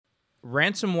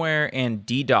Ransomware and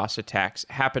DDoS attacks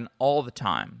happen all the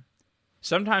time.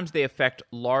 Sometimes they affect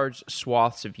large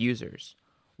swaths of users.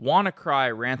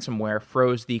 WannaCry ransomware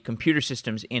froze the computer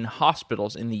systems in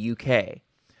hospitals in the UK.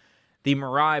 The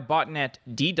Mirai botnet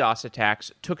DDoS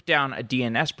attacks took down a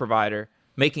DNS provider,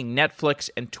 making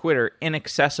Netflix and Twitter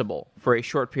inaccessible for a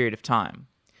short period of time.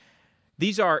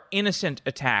 These are innocent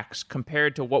attacks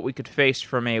compared to what we could face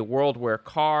from a world where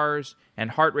cars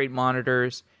and heart rate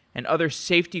monitors and other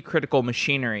safety-critical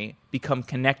machinery become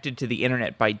connected to the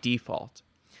internet by default.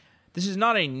 This is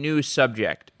not a new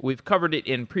subject. We've covered it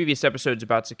in previous episodes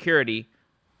about security,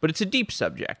 but it's a deep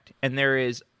subject, and there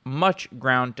is much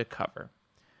ground to cover.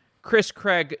 Chris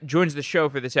Craig joins the show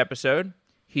for this episode.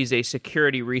 He's a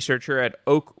security researcher at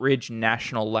Oak Ridge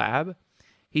National Lab.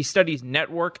 He studies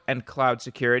network and cloud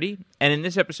security, and in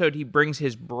this episode, he brings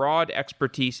his broad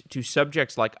expertise to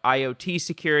subjects like IoT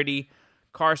security,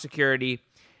 car security,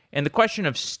 and the question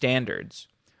of standards.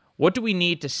 What do we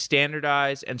need to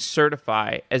standardize and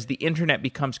certify as the internet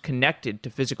becomes connected to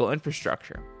physical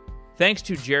infrastructure? Thanks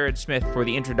to Jared Smith for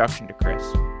the introduction to Chris.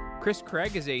 Chris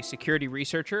Craig is a security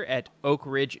researcher at Oak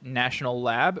Ridge National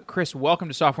Lab. Chris, welcome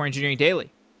to Software Engineering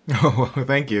Daily. Oh,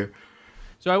 thank you.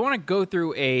 So I want to go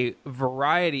through a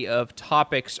variety of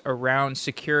topics around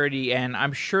security, and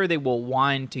I'm sure they will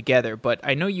wind together, but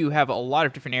I know you have a lot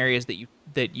of different areas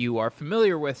that you are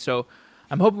familiar with, so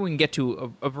I'm hoping we can get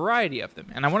to a variety of them.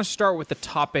 And I want to start with the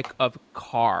topic of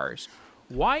cars.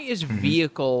 Why is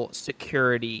vehicle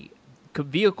security,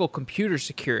 vehicle computer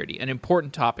security, an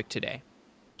important topic today?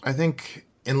 I think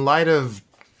in light of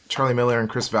Charlie Miller and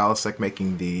Chris Valasek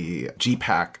making the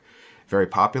G-Pack very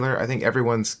popular, I think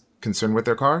everyone's concerned with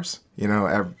their cars. You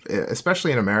know,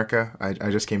 especially in America.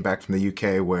 I just came back from the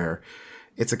UK where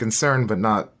it's a concern, but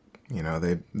not, you know,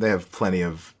 they have plenty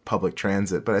of public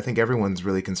transit. But I think everyone's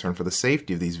really concerned for the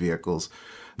safety of these vehicles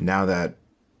now that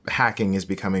hacking is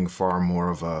becoming far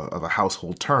more of a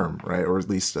household term, right? Or at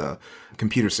least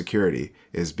computer security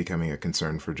is becoming a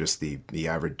concern for just the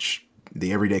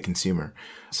everyday consumer.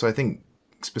 So I think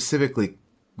specifically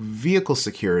vehicle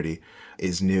security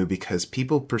is new because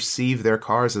people perceive their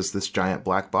cars as this giant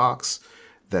black box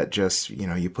that just, you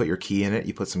know, you put your key in it,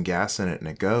 you put some gas in it, and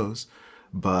it goes.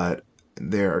 But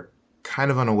they're kind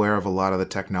of unaware of a lot of the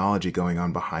technology going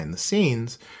on behind the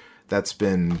scenes that's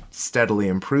been steadily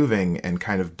improving and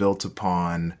kind of built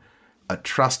upon a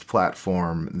trust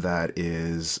platform that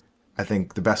is, I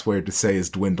think the best way to say is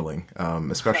dwindling,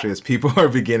 especially as people are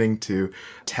beginning to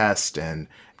test and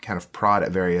kind of prod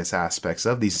at various aspects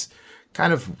of these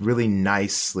kind of really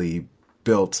nicely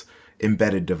built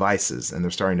embedded devices. And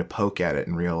they're starting to poke at it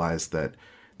and realize that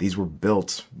these were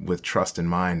built with trust in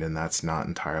mind, and that's not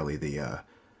entirely the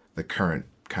current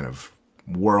kind of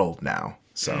world now.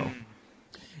 So,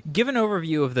 give an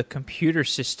overview of the computer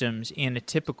systems in a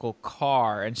typical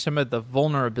car and some of the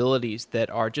vulnerabilities that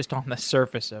are just on the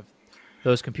surface of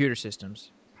those computer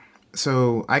systems.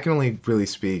 So I can only really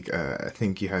speak, I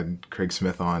think you had Craig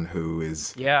Smith on, who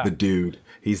is the dude.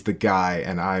 He's the guy,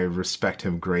 and I respect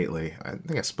him greatly. I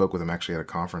think I spoke with him actually at a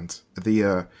conference.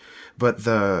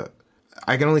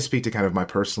 I can only speak to kind of my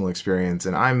personal experience,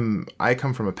 and I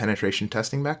come from a penetration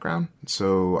testing background,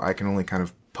 so I can only kind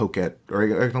of poke at, or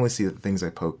I can only see the things I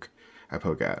poke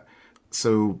at.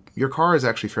 So your car is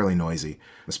actually fairly noisy,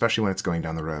 especially when it's going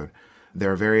down the road.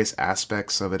 There are various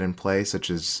aspects of it in play, such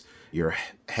as your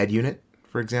head unit,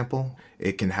 for example.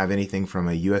 It can have anything from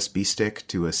a USB stick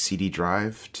to a CD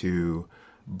drive to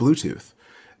Bluetooth.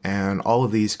 And all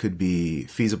of these could be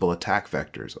feasible attack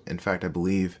vectors. In fact, I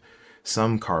believe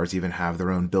some cars even have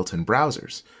their own built-in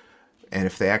browsers. And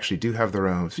if they actually do have their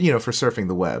own, you know, for surfing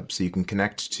the web, so you can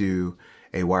connect to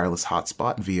a wireless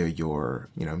hotspot via your,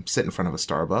 you know, sit in front of a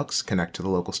Starbucks, connect to the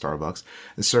local Starbucks,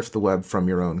 and surf the web from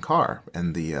your own car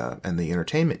and the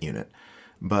entertainment unit.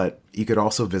 But you could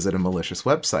also visit a malicious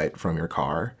website from your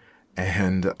car,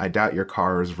 and I doubt your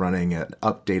car is running an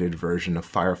updated version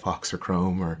of Firefox or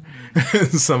Chrome or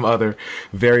some other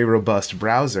very robust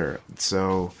browser.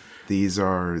 So these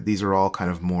are all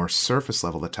kind of more surface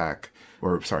level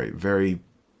very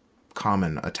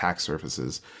common attack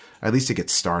surfaces, at least to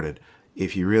get started.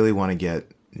 If you really want to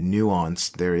get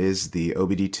nuanced, there is the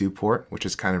OBD2 port, which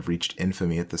has kind of reached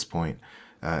infamy at this point.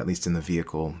 At least in the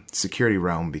vehicle security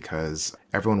realm, because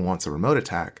everyone wants a remote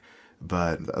attack,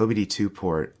 but the OBD2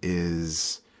 port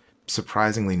is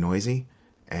surprisingly noisy,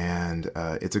 and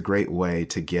it's a great way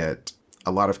to get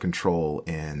a lot of control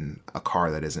in a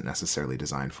car that isn't necessarily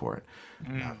designed for it.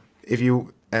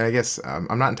 And I guess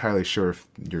I'm not entirely sure if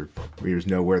your readers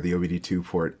know where the OBD2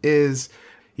 port is.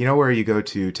 You know where you go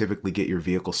to typically get your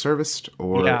vehicle serviced,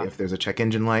 or if there's a check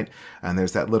engine light, and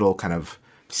there's that little kind of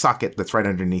socket that's right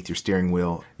underneath your steering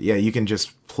wheel. Yeah, you can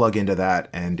just plug into that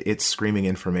and it's screaming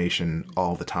information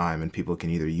all the time. And people can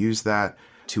either use that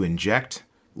to inject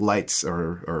lights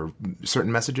or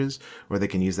certain messages, or they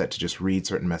can use that to just read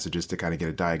certain messages to kind of get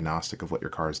a diagnostic of what your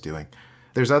car is doing.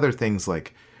 There's other things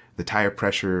like the tire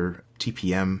pressure,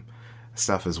 TPM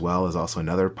stuff as well is also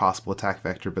another possible attack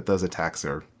vector, but those attacks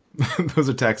are those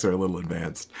attacks are a little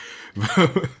advanced.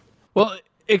 Well,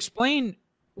 explain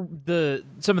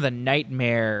some of the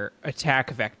nightmare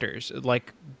attack vectors.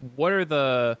 Like, what are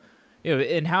the,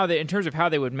 and how they, in terms of how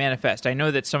they would manifest? I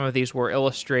know that some of these were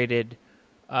illustrated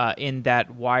in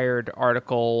that Wired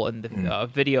article and the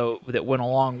video that went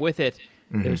along with it.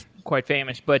 It was quite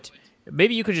famous, but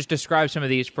maybe you could just describe some of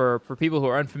these for people who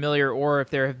are unfamiliar, or if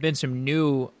there have been some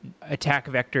new attack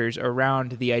vectors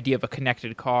around the idea of a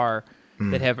connected car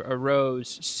that have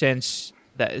arose since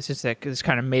this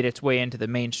kind of made its way into the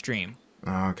mainstream.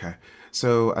 Okay.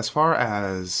 So as far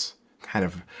as kind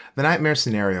of the nightmare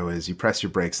scenario is you press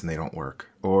your brakes and they don't work,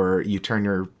 or you turn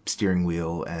your steering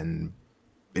wheel and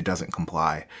it doesn't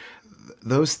comply.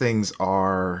 Those things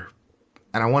are,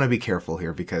 and I want to be careful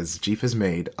here because Jeep has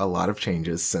made a lot of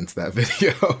changes since that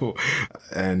video.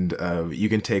 And you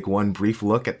can take one brief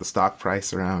look at the stock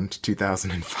price around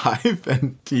 2005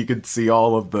 and you can see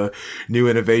all of the new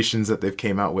innovations that they've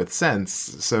came out with since.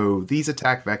 So these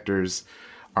attack vectors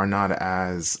are not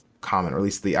as common, or at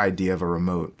least the idea of a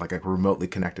remote, like a remotely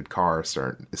connected car is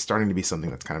starting to be something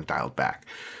that's kind of dialed back.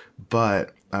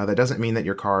 But that doesn't mean that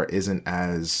your car isn't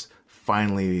as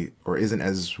finely or isn't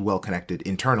as well connected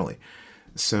internally.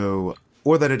 So,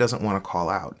 or that it doesn't want to call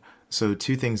out. So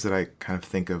two things that I kind of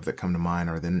think of that come to mind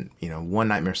are then, one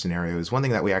nightmare scenario is one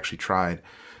thing that we actually tried.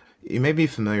 You may be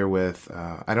familiar with,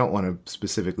 I don't want to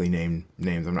specifically name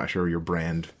names, I'm not sure your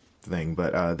brand thing,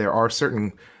 but there are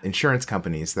certain insurance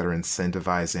companies that are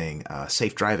incentivizing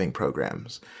safe driving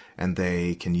programs, and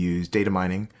they can use data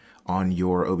mining on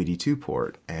your OBD2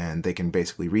 port, and they can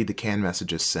basically read the CAN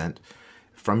messages sent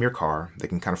from your car. They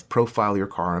can kind of profile your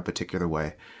car in a particular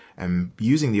way, and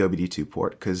using the OBD2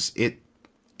 port, because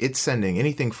it's sending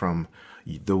anything from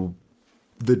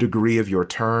the degree of your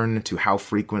turn to how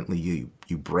frequently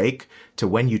you brake to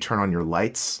when you turn on your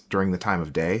lights during the time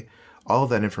of day. All of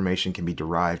that information can be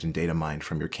derived and data mined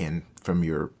from your CAN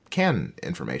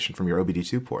information from your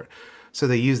OBD2 port. So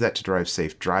they use that to drive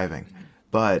safe driving.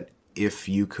 But if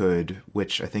you could,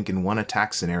 which I think in one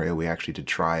attack scenario we actually did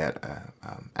try at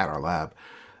our lab,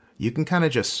 you can kind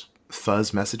of just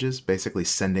fuzz messages, basically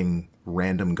sending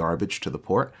random garbage to the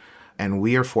port. And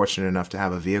we are fortunate enough to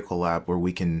have a vehicle lab where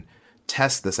we can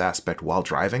test this aspect while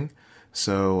driving.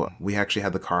 So we actually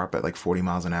had the car up at like 40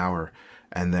 miles an hour.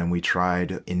 And then we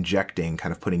tried injecting,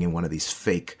 kind of putting in one of these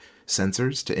fake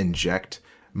sensors to inject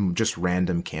just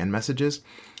random CAN messages.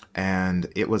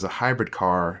 And it was a hybrid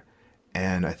car.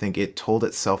 And I think it told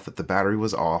itself that the battery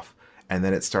was off. And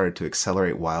then it started to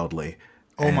accelerate wildly.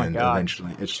 Oh my God.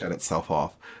 Eventually it shut itself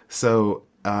off. So,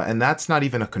 and that's not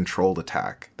even a controlled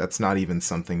attack. That's not even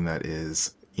something that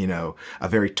is, a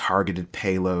very targeted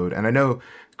payload. And I know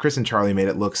Chris and Charlie made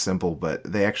it look simple, but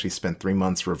they actually spent 3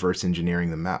 months reverse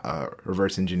engineering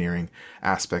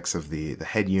aspects of the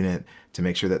head unit to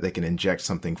make sure that they can inject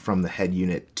something from the head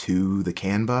unit to the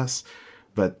CAN bus.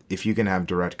 But if you can have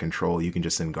direct control, you can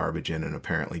just send garbage in and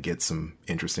apparently get some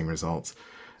interesting results.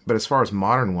 But as far as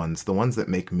modern ones, the ones that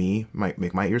make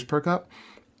my ears perk up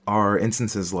are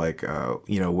instances like,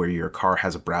 where your car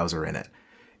has a browser in it.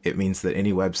 It means that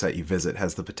any website you visit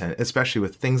has the potential, especially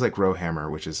with things like Rowhammer,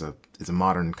 which is a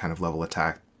modern kind of level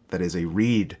attack that is a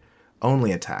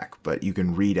read-only attack, but you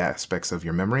can read aspects of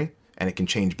your memory and it can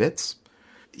change bits.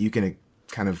 You can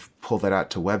kind of pull that out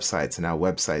to websites, and now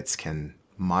websites can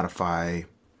modify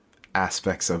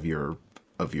aspects of your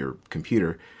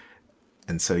computer.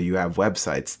 And so you have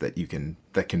websites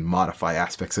that can modify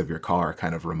aspects of your car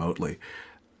kind of remotely.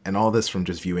 And all this from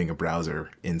just viewing a browser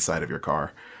inside of your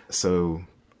car. So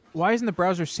why isn't the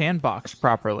browser sandboxed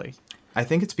properly? I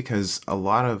think it's because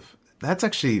that's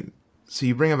actually, so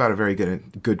you bring about a very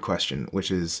good question,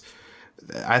 which is,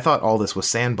 I thought all this was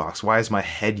sandboxed. Why is my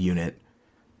head unit,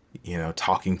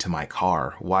 talking to my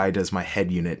car? Why does my head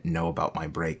unit know about my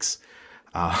brakes?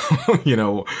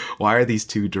 Why are these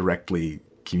two directly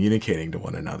communicating to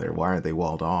one another? Why aren't they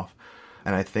walled off?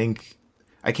 And I think,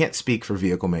 I can't speak for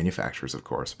vehicle manufacturers, of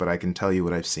course, but I can tell you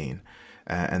what I've seen.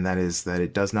 And that is that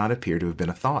it does not appear to have been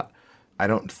a thought. I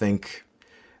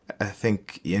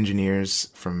think engineers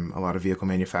from a lot of vehicle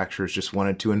manufacturers just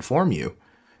wanted to inform you.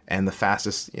 And the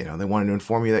fastest, they wanted to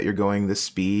inform you that you're going this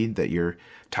speed, that your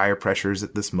tire pressure is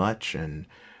at this much, and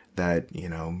that,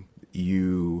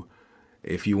 you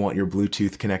If you want your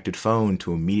Bluetooth connected phone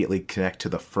to immediately connect to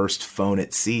the first phone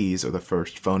it sees or the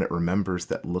first phone it remembers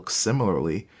that looks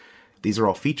similarly, these are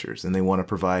all features, and they want to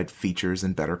provide features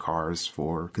and better cars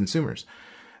for consumers.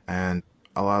 And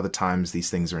a lot of the times these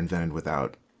things are invented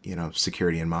without,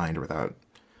 security in mind, or without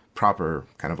proper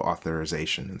kind of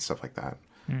authorization and stuff like that.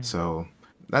 So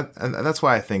that's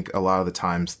why I think a lot of the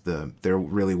times there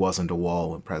really wasn't a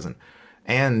wall present.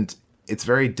 And it's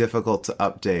very difficult to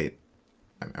update.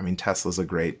 I mean, Tesla's a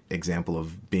great example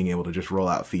of being able to just roll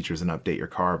out features and update your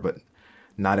car, but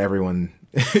not everyone,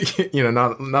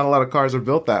 not a lot of cars are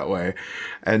built that way.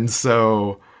 And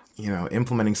so,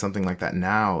 implementing something like that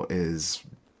now is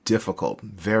difficult,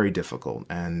 very difficult.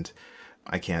 And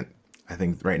I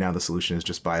think right now the solution is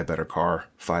just buy a better car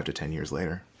 5 to 10 years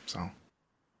later. So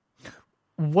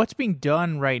what's being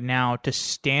done right now to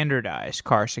standardize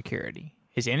car security?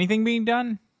 Is anything being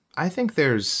done? I think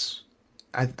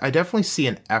I definitely see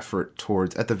an effort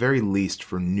towards, at the very least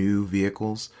for new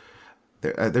vehicles,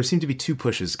 there seem to be two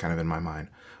pushes kind of in my mind.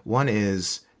 One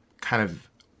is kind of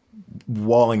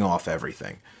walling off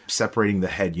everything, separating the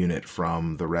head unit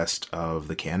from the rest of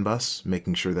the CAN bus,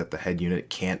 making sure that the head unit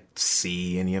can't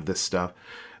see any of this stuff,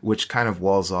 which kind of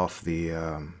walls off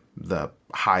the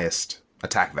highest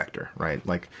attack vector, right?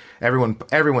 Like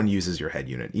everyone uses your head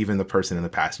unit, even the person in the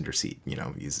passenger seat,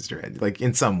 uses your head, like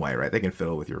in some way, right? They can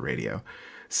fiddle with your radio.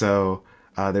 So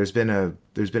there's been an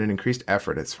increased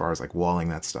effort as far as like walling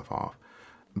that stuff off.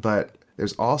 But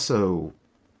there's also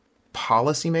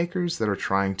policymakers that are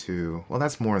trying to, well,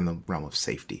 that's more in the realm of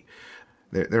safety.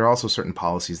 There are also certain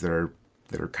policies that are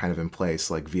kind of in place,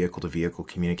 like vehicle to vehicle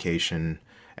communication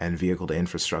and vehicle to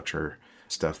infrastructure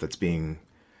stuff that's being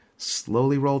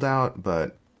slowly rolled out,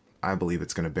 but I believe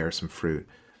it's going to bear some fruit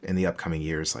in the upcoming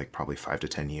years, like probably 5 to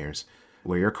 10 years,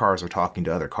 where your cars are talking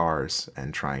to other cars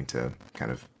and trying to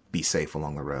kind of be safe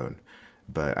along the road.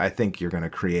 But I think you're going to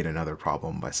create another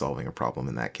problem by solving a problem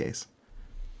in that case.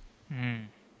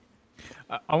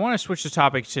 I want to switch the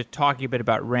topic to talking a bit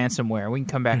about ransomware. We can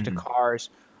come back to cars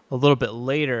a little bit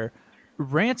later.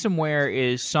 Ransomware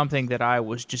is something that I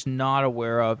was just not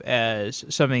aware of as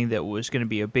something that was going to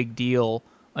be a big deal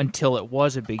until it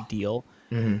was a big deal.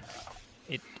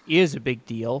 It is a big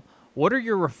deal. What are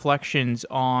your reflections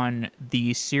on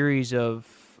the series of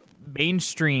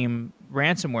mainstream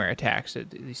ransomware attacks,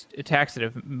 these attacks that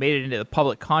have made it into the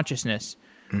public consciousness?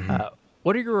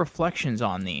 What are your reflections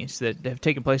on these that have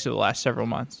taken place over the last several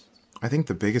months? I think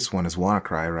the biggest one is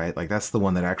WannaCry, right? Like that's the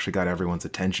one that actually got everyone's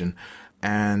attention.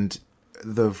 And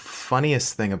the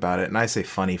funniest thing about it, and I say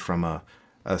funny from a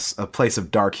place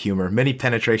of dark humor. Many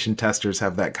penetration testers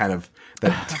have that kind of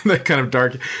that kind of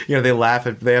dark. They laugh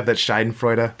at, they have that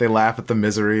Schadenfreude. They laugh at the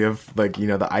misery of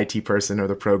the IT person or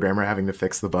the programmer having to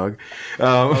fix the bug.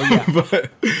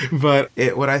 But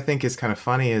what I think is kind of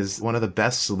funny is one of the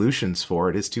best solutions for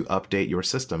it is to update your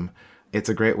system. It's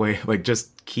a great way,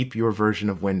 just keep your version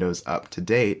of Windows up to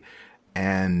date,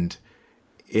 and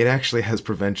it actually has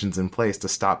preventions in place to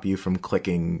stop you from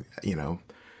clicking,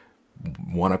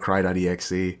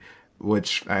 WannaCry.exe,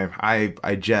 which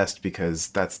I jest because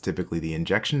that's typically the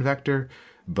injection vector,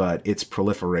 but its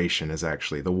proliferation is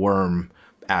actually the worm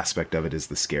aspect of it is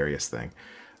the scariest thing.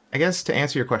 I guess to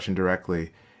answer your question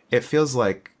directly, it feels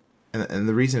like, and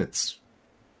the reason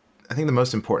I think the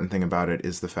most important thing about it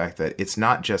is the fact that it's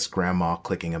not just grandma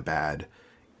clicking a bad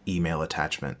email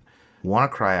attachment.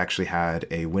 WannaCry actually had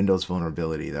a Windows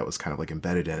vulnerability that was kind of like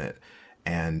embedded in it,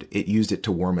 and it used it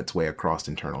to worm its way across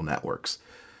internal networks.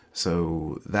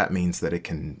 So that means that it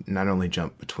can not only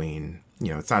jump between,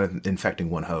 it's not infecting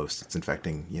one host, it's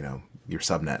infecting, your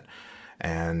subnet.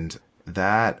 And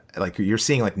that, you're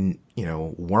seeing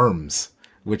worms,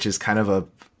 which is kind of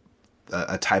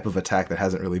a type of attack that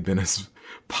hasn't really been as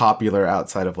popular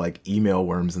outside of email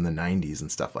worms in the 90s and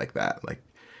stuff like that.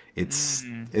 It's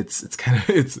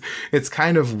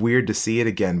kind of weird to see it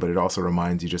again, but it also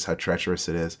reminds you just how treacherous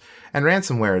it is. And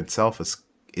ransomware itself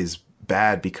is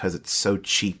bad because it's so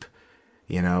cheap.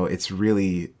 It's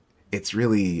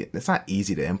not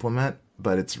easy to implement,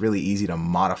 but it's really easy to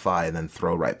modify and then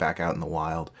throw right back out in the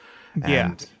wild.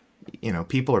 And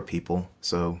people are people,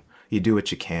 so you do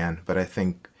what you can. But I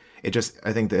think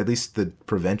that at least the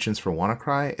preventions for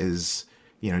WannaCry is,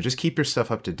 just keep your stuff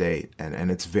up to date,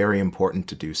 and it's very important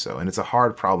to do so. And it's a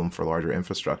hard problem for larger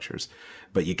infrastructures,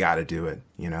 but you got to do it.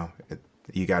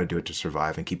 You got to do it to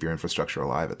survive and keep your infrastructure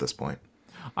alive at this point.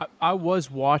 I was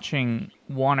watching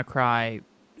WannaCry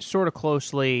sort of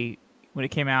closely when it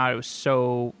came out. It was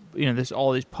so, there's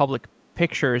all these public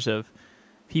pictures of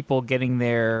people getting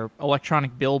their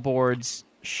electronic billboards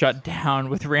shut down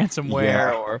with ransomware,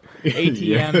 Yeah. or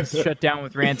ATMs shut down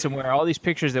with ransomware. All these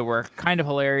pictures that were kind of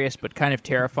hilarious, but kind of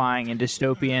terrifying and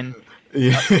dystopian.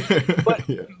 Yeah. But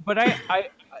Yeah. but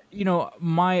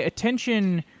my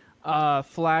attention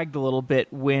flagged a little bit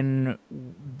when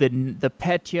the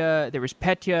Petya, there was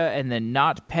Petya and then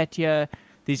not Petya,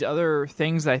 these other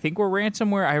things that I think were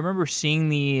ransomware. I remember seeing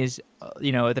these, at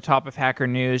the top of Hacker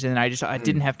News, and I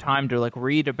didn't have time to like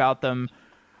read about them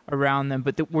around them.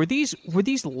 But were these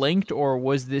linked, or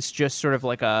was this just sort of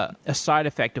like a side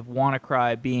effect of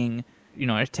WannaCry being, an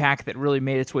attack that really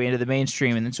made its way into the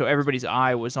mainstream, and then so everybody's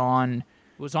eye was on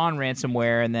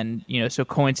ransomware, and then so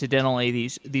coincidentally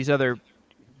these other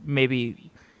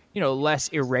maybe less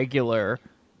irregular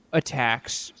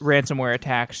attacks, ransomware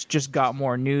attacks, just got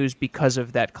more news because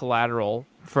of that collateral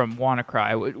from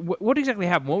WannaCry. What exactly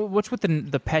happened? What's with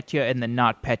the Petya and the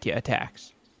not Petya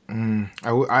attacks?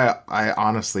 I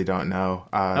honestly don't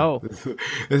know.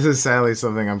 This is sadly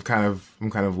something I'm kind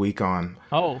of weak on.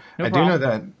 Oh, no I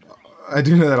problem. I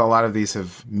do know that a lot of these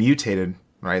have mutated,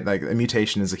 right? Like a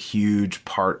mutation is a huge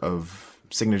part of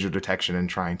signature detection and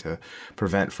trying to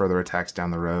prevent further attacks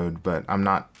down the road. But I'm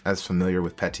not as familiar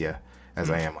with Petya as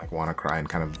I am like WannaCry and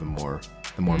kind of the more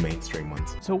mainstream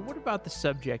ones. So what about the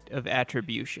subject of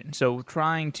attribution? So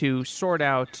trying to sort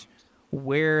out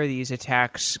where these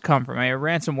attacks come from. A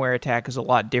ransomware attack is a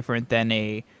lot different than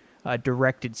a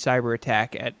directed cyber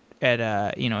attack at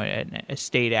a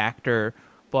state actor.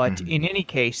 But in any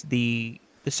case, the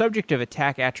subject of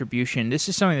attack attribution, this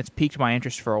is something that's piqued my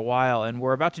interest for a while, and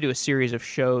we're about to do a series of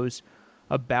shows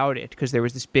about it because there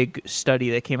was this big study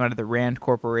that came out of the RAND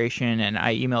Corporation, and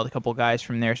I emailed a couple guys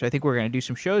from there, so I think we're going to do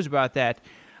some shows about that.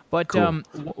 But cool.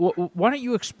 Why don't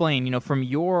you explain, from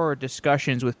your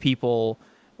discussions with people,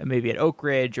 maybe at Oak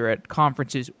Ridge or at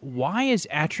conferences, why is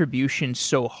attribution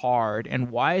so hard,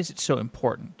 and why is it so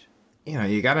important?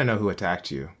 You got to know who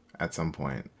attacked you at some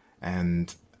point.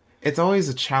 And it's always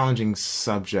a challenging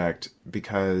subject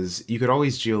because you can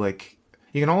always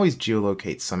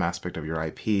geolocate some aspect of your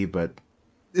IP, but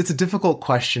it's a difficult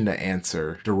question to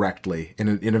answer directly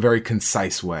in a very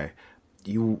concise way.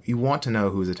 You want to know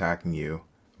who's attacking you,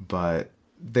 but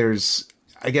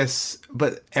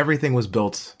but everything was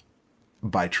built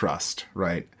by trust,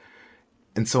 right?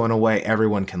 And so in a way,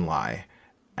 everyone can lie.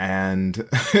 And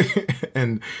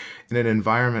and in an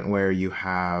environment where you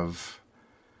have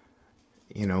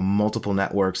multiple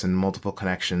networks and multiple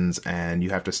connections and you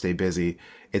have to stay busy,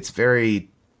 it's very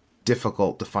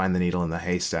difficult to find the needle in the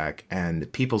haystack.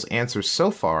 And people's answers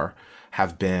so far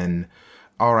have been,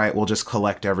 all right, we'll just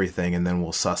collect everything and then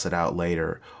we'll suss it out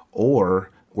later.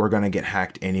 Or we're going to get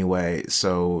hacked anyway.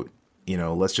 So,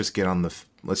 let's just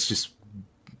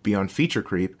be on feature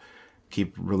creep,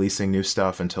 keep releasing new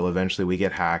stuff until eventually we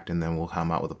get hacked, and then we'll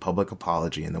come out with a public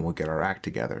apology and then we'll get our act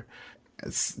together.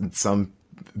 Some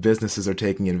businesses are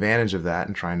taking advantage of that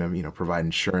and trying to, provide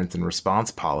insurance and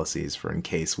response policies for in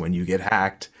case when you get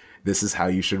hacked, this is how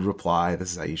you should reply,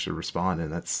 this is how you should respond.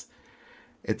 And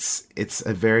it's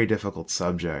a very difficult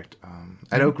subject.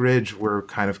 At Oak Ridge, we're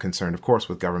kind of concerned, of course,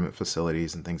 with government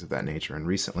facilities and things of that nature. And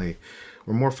recently,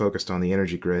 we're more focused on the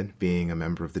energy grid, being a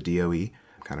member of the DOE,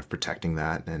 kind of protecting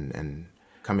that and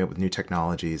coming up with new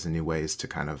technologies and new ways to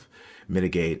kind of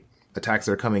mitigate attacks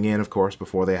that are coming in, of course,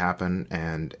 before they happen,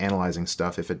 and analyzing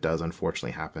stuff if it does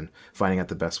unfortunately happen, finding out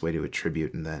the best way to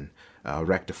attribute and then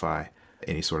rectify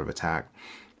any sort of attack.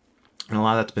 And a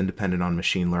lot of that's been dependent on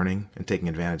machine learning and taking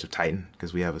advantage of Titan,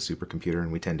 because we have a supercomputer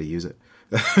and we tend to use it.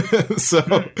 so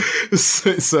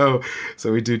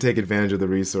we do take advantage of the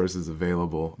resources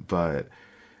available, but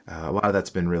a lot of that's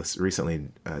been recently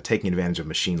taking advantage of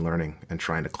machine learning and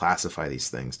trying to classify these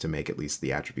things to make at least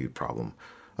the attribute problem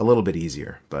a little bit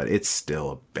easier. But it's still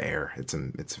a bear.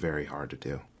 It's very hard to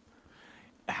do.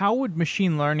 How would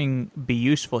machine learning be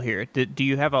useful here? Do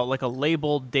you have a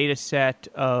labeled data set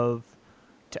of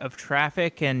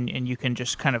traffic, and you can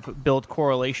just kind of build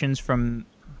correlations from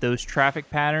those traffic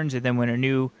patterns, and then when a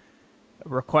new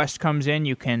request comes in,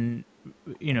 you can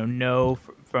know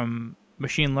from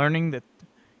machine learning that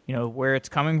where it's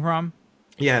coming from?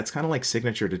 Yeah, it's kind of like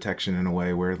signature detection in a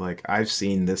way where I've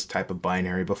seen this type of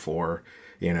binary before.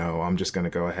 I'm just going to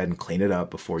go ahead and clean it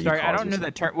up before you cause I don't know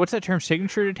that term. What's that term,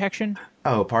 signature detection?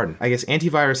 Oh, pardon. I guess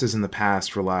antiviruses in the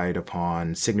past relied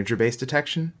upon signature-based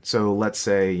detection. So let's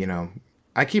say,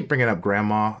 I keep bringing up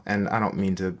grandma, and I don't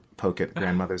mean to poke at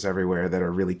grandmothers everywhere that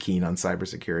are really keen on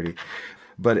cybersecurity.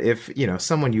 But if,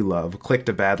 someone you love clicked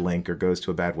a bad link or goes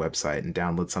to a bad website and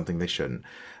downloads something they shouldn't,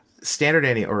 standard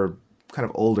kind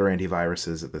of older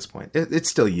antiviruses at this point. It's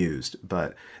still used,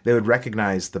 but they would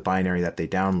recognize the binary that they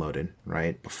downloaded,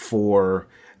 right, before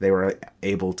they were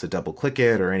able to double click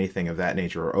it or anything of that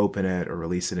nature, or open it or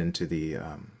release it into the,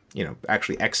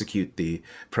 actually execute the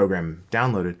program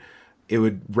downloaded. It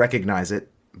would recognize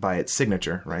it by its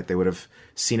signature, right? They would have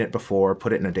seen it before,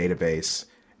 put it in a database,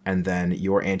 and then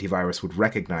your antivirus would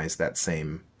recognize that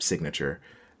same signature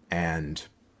and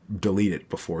delete it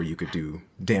before you could do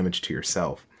damage to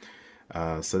yourself.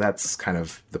 So that's kind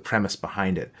of the premise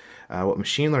behind it. What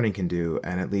machine learning can do,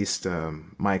 and at least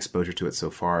my exposure to it so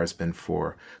far has been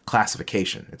for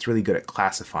classification. It's really good at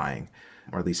classifying,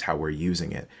 or at least how we're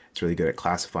using it. It's really good at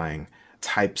classifying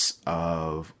types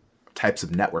of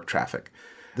network traffic.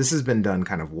 This has been done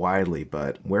kind of widely,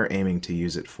 but we're aiming to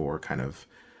use it for kind of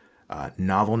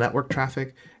novel network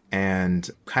traffic and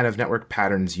kind of network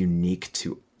patterns unique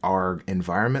to our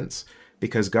environments,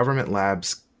 because government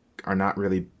labs are not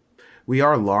really, we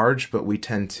are large, but we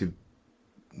tend to,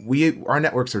 our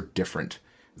networks are different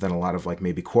than a lot of like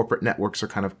maybe corporate networks are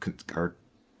kind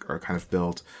of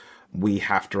built. We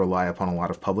have to rely upon a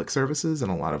lot of public services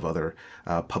and a lot of other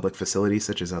public facilities,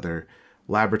 such as other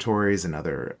laboratories and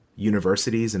other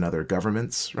universities and other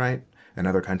governments, right, and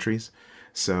other countries.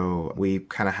 So we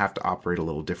kind of have to operate a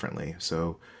little differently.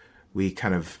 So we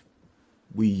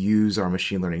use our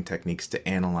machine learning techniques to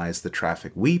analyze the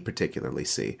traffic we particularly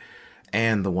see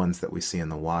and the ones that we see in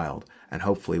the wild. And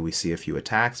hopefully we see a few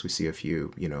attacks, we see a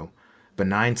few,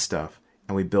 benign stuff,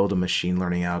 and we build a machine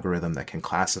learning algorithm that can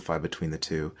classify between the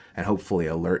two and hopefully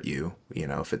alert you,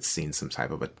 if it's seen some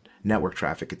type of a network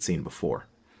traffic it's seen before.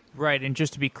 Right, and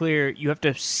just to be clear, you have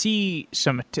to see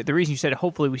the reason you said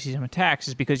hopefully we see some attacks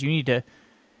is because you need to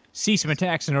see some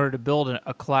attacks in order to build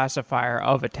a classifier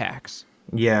of attacks.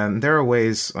 Yeah, and there are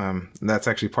ways, that's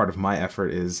actually part of my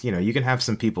effort is, you can have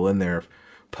some people in there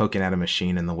poking at a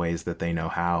machine in the ways that they know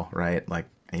how, right? Like,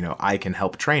 I can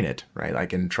help train it, right? I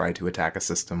can try to attack a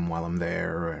system while I'm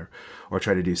there or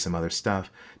try to do some other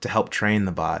stuff to help train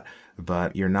the bot,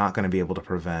 but you're not going to be able to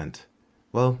prevent,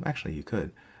 well, actually you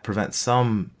could, prevent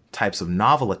some types of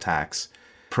novel attacks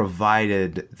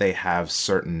provided they have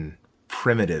certain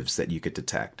primitives that you could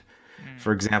detect.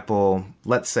 For example,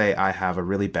 let's say I have a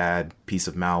really bad piece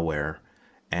of malware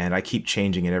and I keep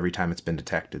changing it every time it's been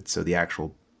detected. So the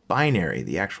actual binary,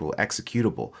 the actual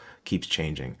executable keeps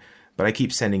changing. But I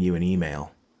keep sending you an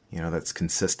email, that's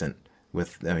consistent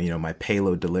with, my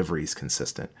payload delivery is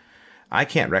consistent. I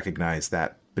can't recognize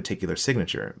that particular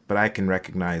signature, but I can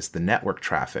recognize the network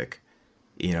traffic.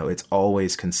 It's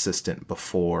always consistent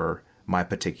before my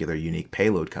particular unique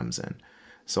payload comes in.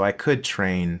 So I could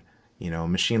train, a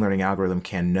machine learning algorithm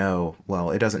can know,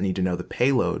 well, it doesn't need to know the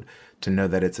payload to know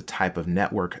that it's a type of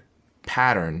network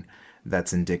pattern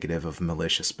that's indicative of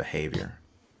malicious behavior.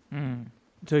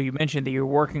 So you mentioned that you're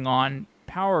working on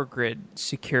power grid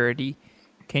security.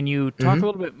 Can you talk a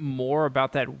little bit more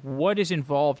about that? What is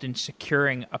involved in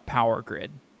securing a power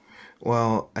grid?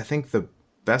 Well, I think the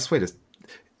best way to...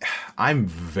 I'm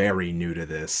very new to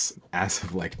this as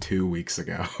of like 2 weeks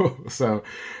ago. So,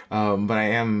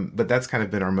 but that's kind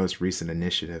of been our most recent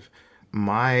initiative.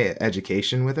 My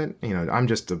education with it, I'm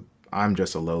just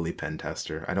a lowly pen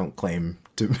tester. I don't claim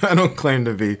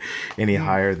to be any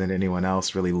higher than anyone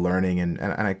else really learning. And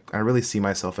I really see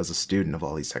myself as a student of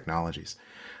all these technologies.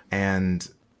 And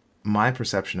my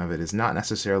perception of it is not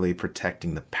necessarily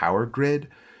protecting the power grid,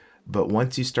 but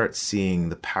once you start seeing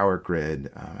the power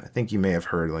grid, I think you may have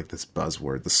heard like this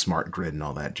buzzword, the smart grid and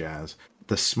all that jazz.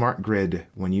 The smart grid,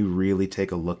 when you really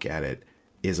take a look at it,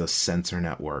 is a sensor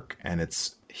network, and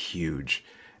it's huge.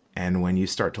 And when you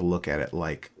start to look at it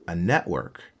like a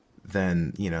network,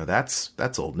 then,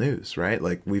 that's old news, right?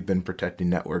 Like we've been protecting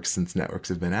networks since networks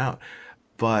have been out.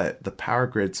 But the power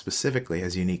grid specifically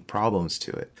has unique problems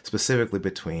to it, specifically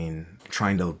between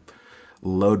trying to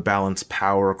load balance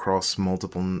power across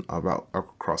multiple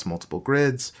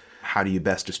grids. How do you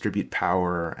best distribute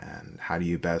power, and how do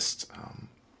you best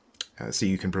so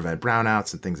you can prevent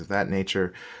brownouts and things of that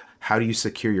nature? How do you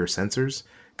secure your sensors?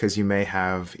 Because you may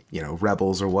have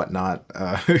rebels or whatnot.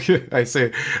 I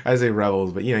say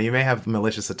rebels, but you may have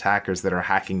malicious attackers that are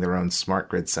hacking their own smart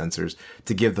grid sensors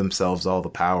to give themselves all the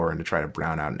power and to try to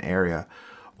brown out an area.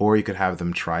 Or you could have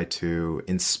them try to,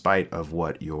 in spite of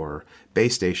what your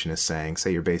base station is saying,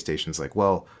 say your base station's like,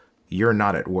 well, you're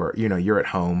not at work, you're at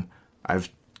home.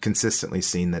 I've consistently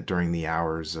seen that during the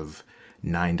hours of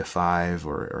 9 to 5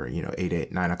 or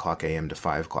 9 o'clock a.m. to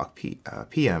 5 o'clock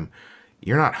p.m.,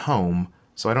 you're not home,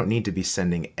 so I don't need to be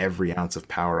sending every ounce of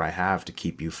power I have to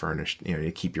keep you furnished,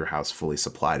 to keep your house fully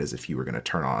supplied as if you were going to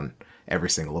turn on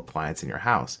every single appliance in your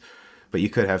house. But you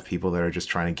could have people that are just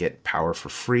trying to get power for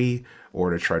free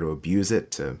or to try to abuse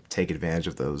it to take advantage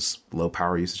of those low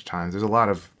power usage times. There's a lot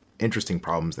of interesting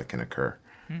problems that can occur.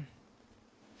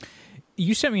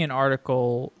 You sent me an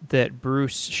article that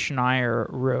Bruce Schneier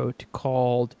wrote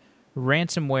called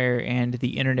Ransomware and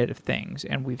the Internet of Things,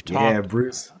 and we've talked. Yeah,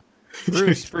 Bruce.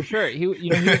 Bruce, for sure.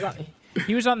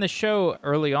 He was on the show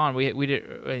early on. We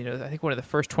did, I think one of the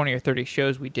first 20 or 30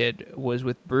 shows we did was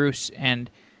with Bruce,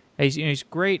 and he's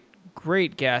great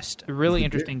guest, a really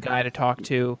interesting guy to talk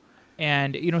to.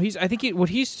 And what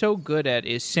he's so good at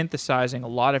is synthesizing a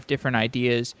lot of different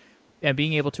ideas and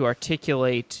being able to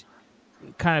articulate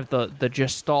kind of the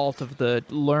gestalt of the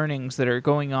learnings that are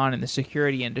going on in the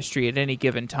security industry at any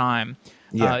given time.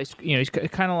 Yeah. He's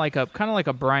kind of like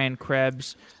a Brian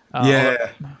Krebs.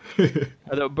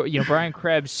 Although Brian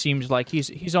Krebs seems like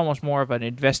he's almost more of an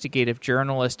investigative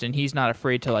journalist, and he's not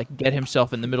afraid to like get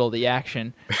himself in the middle of the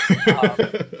action.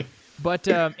 But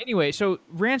anyway, so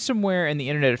ransomware and the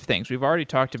Internet of Things. We've already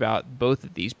talked about both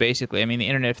of these basically. I mean, the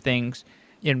Internet of Things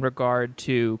in regard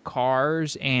to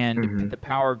cars and the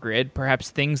power grid,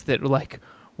 perhaps things that like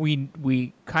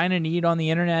we kind of need on the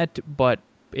internet, but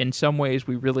in some ways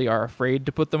we really are afraid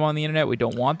to put them on the internet. We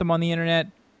don't want them on the internet.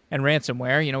 And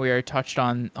ransomware, we already touched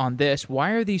on this.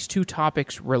 Why are these two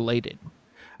topics related?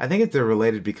 I think they're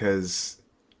related because,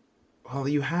 well,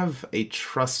 you have a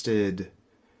trusted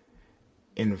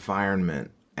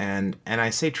environment. And I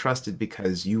say trusted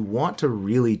because you want to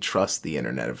really trust the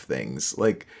Internet of Things.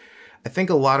 Like, I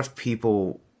think a lot of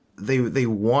people, they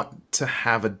want to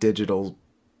have a digital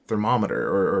thermometer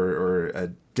or a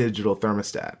digital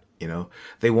thermostat,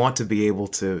 They want to be able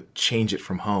to change it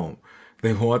from home.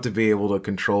 They want to be able to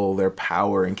control their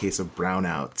power in case of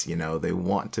brownouts, They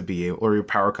want to be able, or your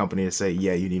power company to say,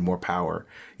 yeah, you need more power,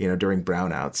 during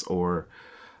brownouts. Or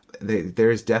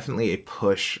there's definitely a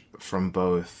push from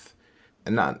both,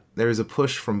 there's a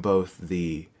push from both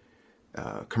the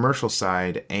commercial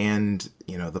side and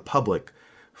the public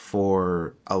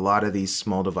for a lot of these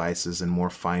small devices and more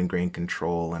fine-grained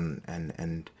control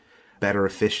and better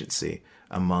efficiency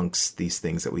amongst these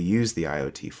things that we use the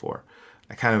IoT for.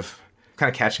 I kind of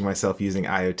catching myself using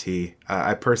IoT.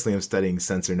 I personally am studying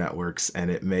sensor networks, and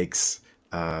it makes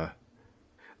IoT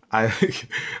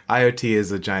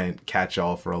is a giant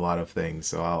catch-all for a lot of things.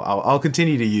 So I'll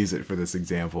continue to use it for this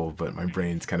example, but my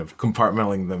brain's kind of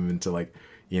compartmentalizing them into like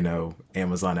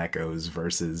Amazon Echoes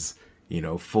versus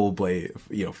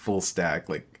full stack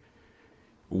like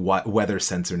weather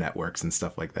sensor networks and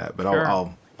stuff like that. But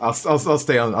sure. I'll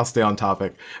stay on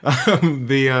topic.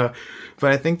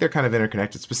 But I think they're kind of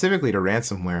interconnected. Specifically to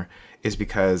ransomware is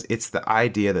because it's the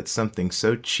idea that something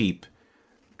so cheap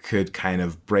could kind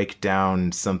of break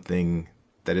down something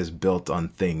that is built on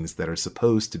things that are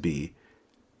supposed to be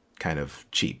kind of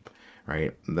cheap,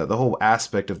 right? The whole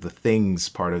aspect of the things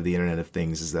part of the Internet of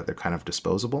Things is that they're kind of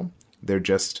disposable. They're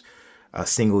just a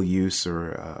single use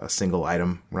or a single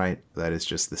item, right? That is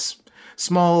just this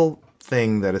small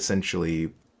thing that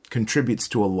essentially contributes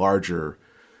to a larger,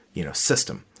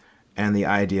 system. And the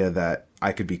idea that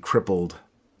I could be crippled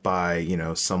by,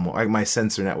 someone, like my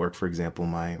sensor network, for example,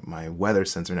 my weather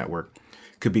sensor network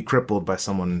could be crippled by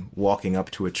someone walking up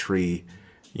to a tree,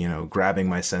 grabbing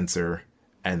my sensor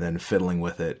and then fiddling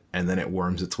with it. And then it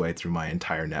worms its way through my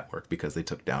entire network because they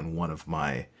took down one of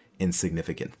my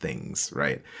insignificant things,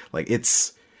 right? Like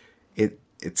it's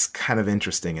kind of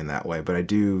interesting in that way, but I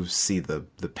do see the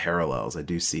parallels. I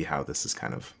do see how this is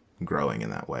kind of growing in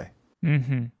that way.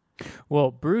 Mm-hmm. Well,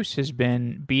 Bruce has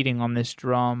been beating on this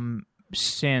drum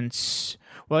since,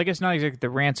 well, I guess not exactly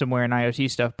the ransomware and IoT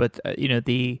stuff, but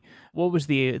what was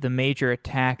the major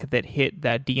attack that hit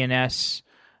that DNS?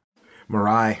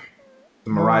 Mirai.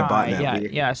 The Mirai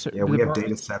botnet. So we have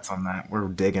data sets on that. We're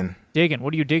digging.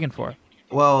 What are you digging for?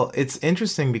 Well, it's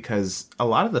interesting because a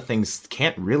lot of the things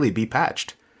can't really be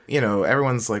patched.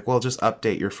 Everyone's like, well, just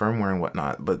update your firmware and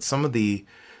whatnot. But some of the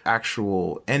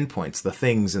actual endpoints, the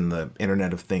things in the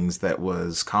Internet of Things that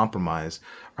was compromised,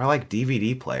 are like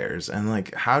DVD players. And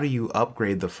like, how do you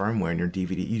upgrade the firmware in your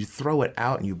DVD? You throw it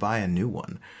out and you buy a new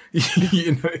one.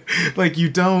 Like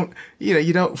you don't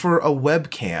for a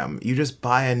webcam, you just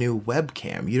buy a new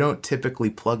webcam. You don't typically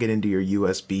plug it into your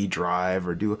USB drive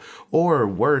or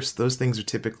worse, those things are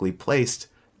typically placed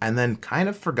and then kind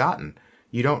of forgotten.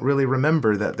 You don't really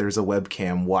remember that there's a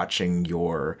webcam watching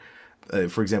your,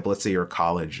 for example, let's say you're a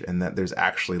college and that there's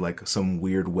actually like some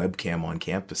weird webcam on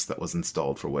campus that was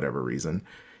installed for whatever reason.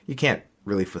 You can't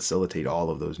really facilitate all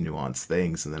of those nuanced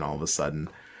things. And then all of a sudden,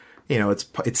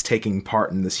 it's taking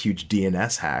part in this huge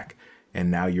DNS hack. And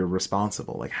now you're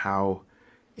responsible. Like how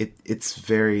it's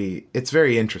very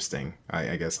interesting.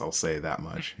 I guess I'll say that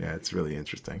much. Yeah, it's really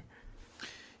interesting.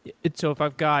 So if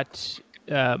I've got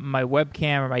my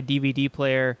webcam or my DVD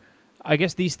player, I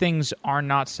guess these things are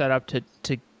not set up to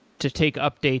take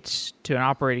updates to an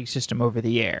operating system over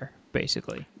the air,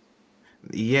 basically.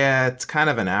 Yeah, it's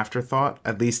kind of an afterthought.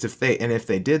 At least if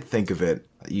they did think of it,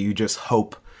 you just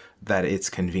hope that it's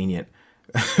convenient.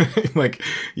 Like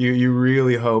you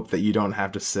really hope that you don't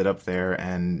have to sit up there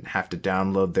and have to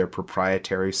download their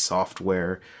proprietary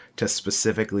software to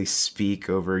specifically speak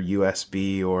over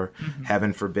USB or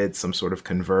heaven forbid some sort of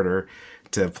converter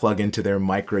to plug into their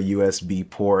micro USB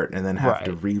port and then have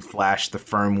to reflash the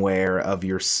firmware of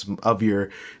your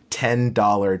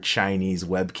 $10 Chinese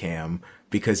webcam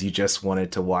because you just wanted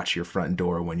to watch your front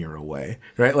door when you're away,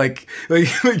 right? Like you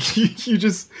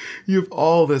have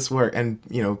all this work, and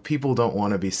people don't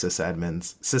want to be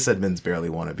sysadmins. Sysadmins barely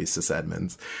want to be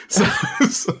sysadmins. So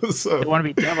they want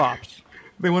to be DevOps.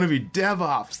 They want to be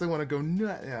DevOps. They want to go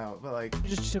nuts. Yeah, but like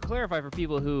just to clarify for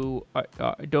people who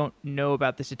don't know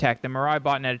about this attack, the Mirai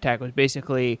botnet attack was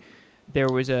basically there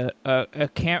was a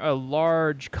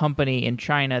large company in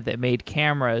China that made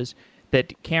cameras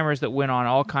that went on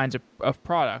all kinds of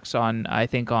products I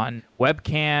think on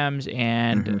webcams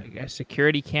and I guess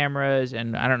security cameras,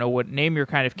 and I don't know what name your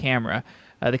kind of camera,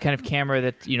 the kind of camera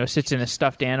that sits in a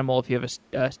stuffed animal if you have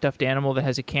a stuffed animal that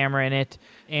has a camera in it,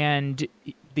 and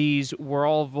these were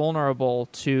all vulnerable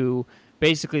to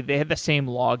basically they had the same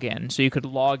login, so you could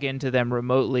log into them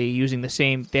remotely using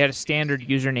they had a standard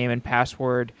username and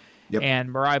password. Yep. And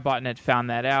Mirai botnet found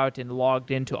that out and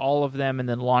logged into all of them and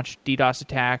then launched DDoS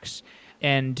attacks.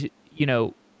 And,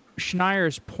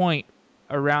 Schneier's point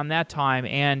around that time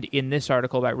and in this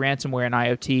article about ransomware and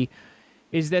IoT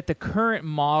is that the current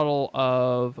model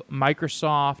of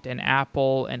Microsoft and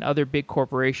Apple and other big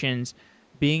corporations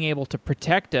being able to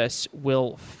protect us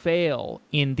will fail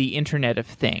in the Internet of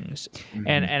Things.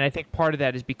 And I think part of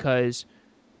that is because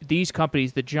these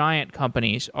companies, the giant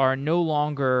companies, are no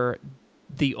longer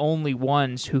the only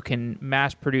ones who can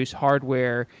mass produce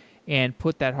hardware and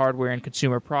put that hardware in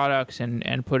consumer products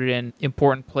and put it in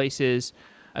important places.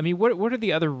 I mean, what are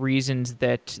the other reasons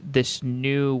that this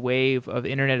new wave of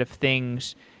Internet of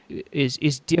Things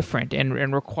is different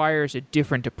and requires a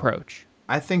different approach?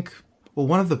 I think,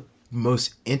 one of the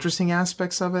most interesting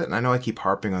aspects of it, and I know I keep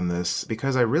harping on this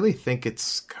because I really think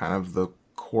it's kind of the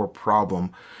core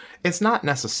problem. It's not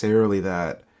necessarily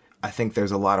that I think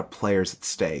there's a lot of players at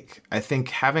stake. I think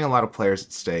having a lot of players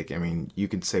at stake, I mean, you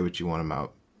can say what you want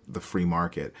about the free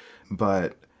market,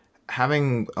 but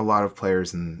having a lot of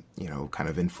players and, kind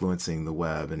of influencing the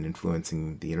web and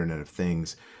influencing the Internet of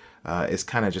Things is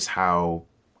kind of just how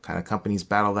kind of companies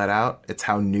battle that out. It's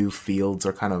how new fields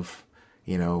are kind of,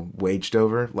 waged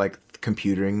over, like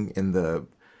computing in the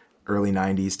early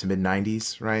 90s to mid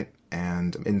 90s, right?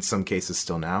 And in some cases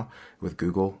still now with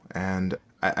Google. And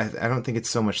I don't think it's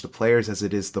so much the players as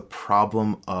it is the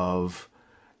problem of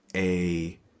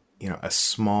a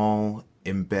small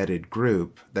embedded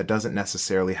group that doesn't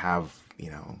necessarily have,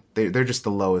 they're just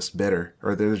the lowest bidder,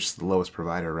 or they're just the lowest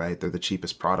provider, right? They're the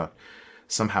cheapest product,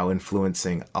 somehow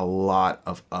influencing a lot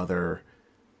of other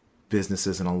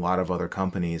businesses and a lot of other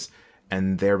companies,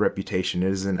 and their reputation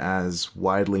isn't as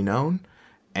widely known,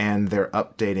 and their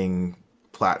updating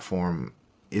platform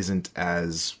isn't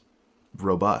as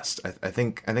robust. I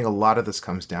think a lot of this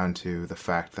comes down to the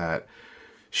fact that,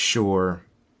 sure,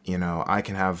 I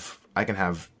can have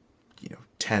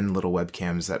 10 little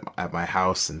webcams at my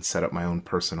house and set up my own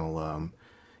personal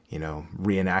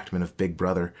reenactment of Big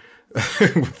Brother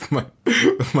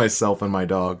with myself and my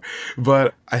dog.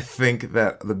 But I think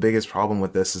that the biggest problem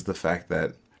with this is the fact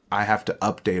that I have to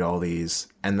update all these,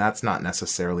 and that's not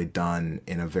necessarily done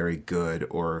in a very good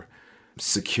or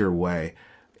secure way.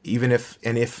 Even if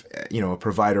a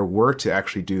provider were to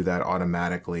actually do that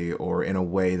automatically or in a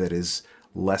way that is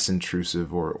less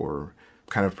intrusive or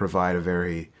kind of provide a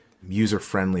very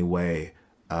user-friendly way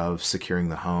of securing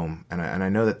the home. And I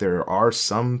know that there are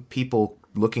some people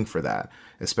looking for that,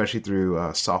 especially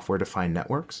through software-defined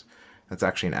networks. That's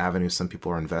actually an avenue some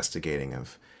people are investigating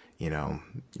of,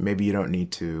 maybe you don't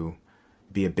need to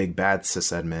be a big bad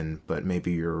sysadmin, but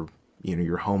maybe your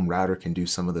home router can do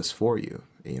some of this for you.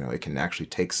 It can actually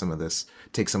take some of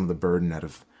the burden out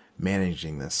of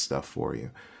managing this stuff for you.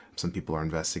 Some people are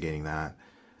investigating that.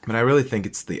 But I really think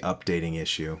it's the updating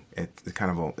issue.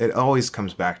 It always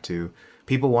comes back to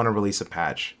people want to release a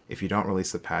patch. If you don't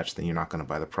release the patch, then you're not going to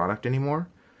buy the product anymore.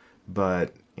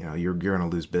 But you're going to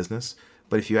lose business.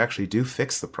 But if you actually do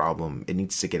fix the problem, it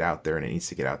needs to get out there, and it needs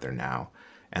to get out there now.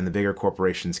 And the bigger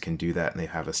corporations can do that, and they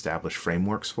have established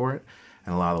frameworks for it.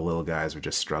 And a lot of the little guys are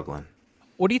just struggling.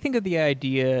 What do you think of the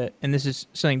idea, and this is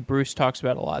something Bruce talks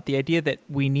about a lot, the idea that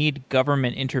we need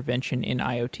government intervention in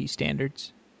IoT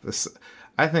standards?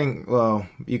 I think, well,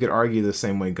 you could argue the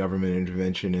same way government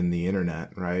intervention in the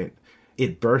internet, right?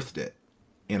 It birthed it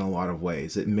in a lot of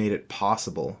ways. It made it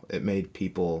possible. It made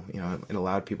people, it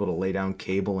allowed people to lay down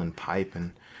cable and pipe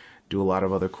and do a lot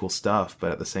of other cool stuff.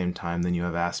 But at the same time, then you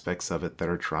have aspects of it that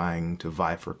are trying to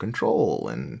vie for control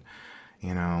and,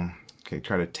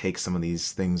 try to take some of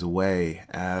these things away.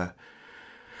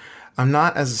 I'm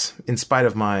not as, in spite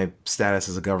of my status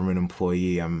as a government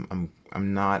employee, I'm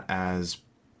not as,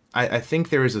 I think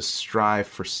there is a strive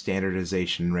for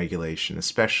standardization and regulation,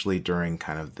 especially during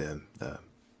kind of the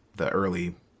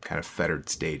early kind of fettered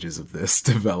stages of this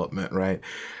development, right?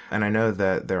 And I know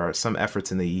that there are some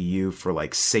efforts in the EU for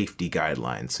like safety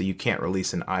guidelines. So you can't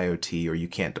release an IoT or you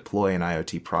can't deploy an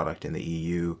IoT product in the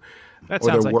EU. That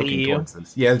sounds like the EU.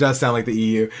 Yeah, it does sound like the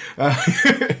EU.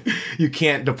 You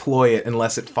can't deploy it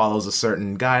unless it follows a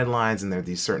certain guidelines, and there are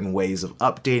these certain ways of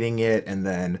updating it, and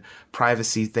then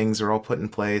privacy things are all put in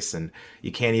place, and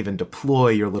you can't even deploy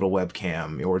your little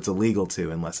webcam, or it's illegal to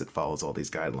unless it follows all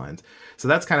these guidelines. So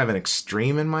that's kind of an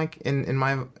extreme in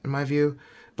my view.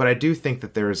 But I do think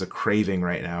that there is a craving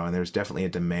right now, and there's definitely a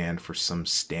demand for some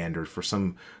standard, for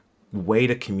some way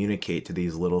to communicate to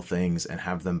these little things and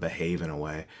have them behave in a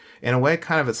way. In a way,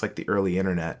 kind of it's like the early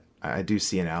internet. I do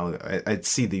see I'd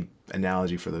see the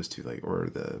analogy for those two, or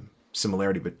the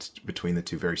similarity between the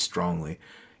two very strongly.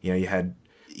 You had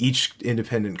each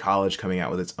independent college coming out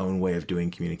with its own way of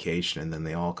doing communication, and then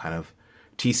they all kind of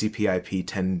TCP/IP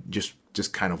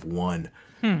just kind of won,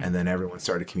 and then everyone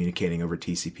started communicating over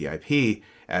TCP/IP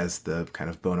as the kind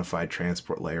of bona fide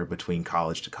transport layer between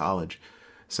college to college.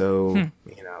 So,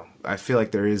 I feel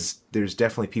like there's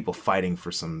definitely people fighting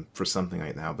for something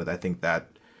right now, but I think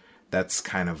that's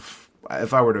kind of,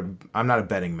 I'm not a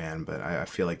betting man, but I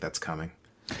feel like that's coming.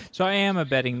 So I am a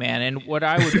betting man, and what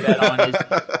I would bet on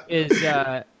is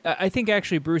I think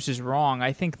actually Bruce is wrong.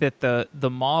 I think that the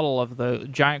model of the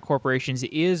giant corporations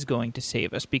is going to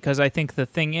save us, because I think the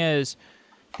thing is,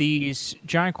 these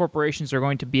giant corporations are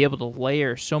going to be able to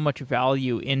layer so much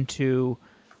value into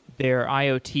their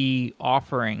IoT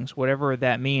offerings, whatever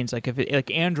that means. Like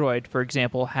like Android, for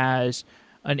example, has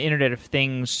an Internet of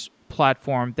Things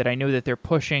platform that I know that they're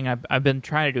pushing. I've been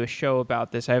trying to do a show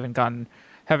about this. I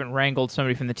haven't wrangled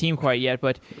somebody from the team quite yet,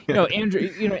 but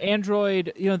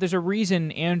Android, there's a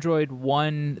reason Android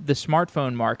won the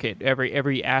smartphone market,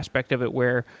 every aspect of it,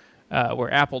 where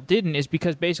Apple didn't, is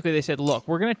because basically they said, look,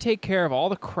 we're going to take care of all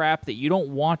the crap that you don't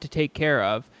want to take care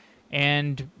of,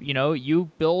 and you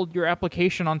build your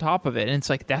application on top of it. And it's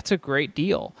like, that's a great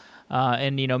deal.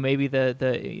 And maybe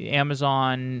the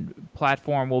Amazon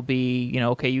platform will be,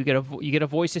 okay, you get a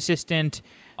voice assistant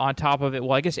on top of it.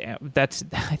 Well, I guess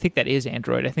I think that is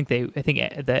Android. I think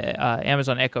the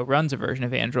Amazon Echo runs a version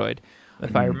of Android,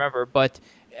 if I remember. But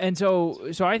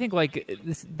so I think like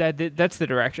that's the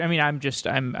direction. I mean, I'm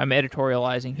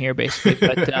editorializing here basically,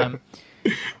 but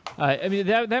I mean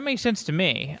that makes sense to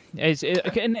me.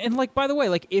 And like, by the way,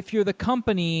 like if you're the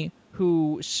company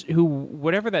who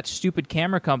whatever that stupid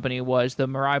camera company was, the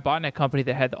Mirai botnet company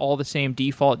that had all the same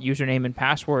default username and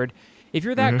password, if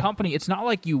you're that company, it's not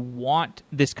like you want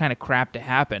this kind of crap to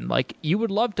happen. Like, you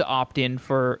would love to opt in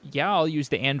for, I'll use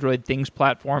the Android Things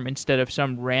platform instead of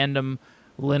some random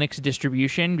Linux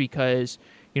distribution, because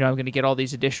I'm going to get all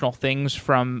these additional things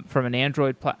from an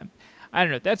Android platform. I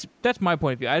don't know. That's my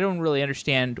point of view. I don't really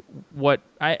understand what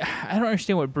I don't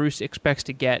understand what Bruce expects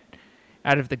to get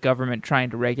out of the government trying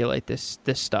to regulate this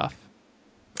stuff.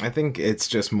 I think it's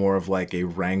just more of like a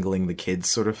wrangling the kids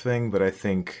sort of thing, but I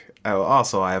think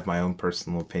also I have my own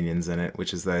personal opinions in it,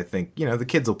 which is that I think, the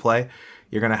kids will play.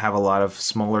 You're going to have a lot of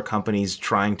smaller companies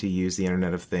trying to use the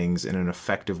Internet of Things in an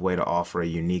effective way to offer a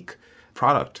unique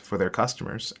product for their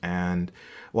customers. And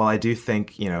while I do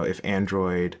think, if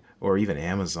Android or even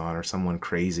Amazon or someone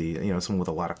crazy, someone with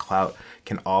a lot of clout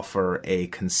can offer a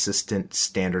consistent,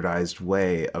 standardized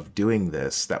way of doing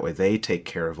this, that way they take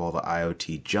care of all the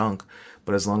IoT junk.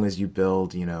 But as long as you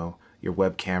build, your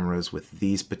web cameras with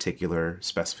these particular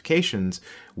specifications,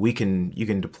 you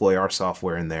can deploy our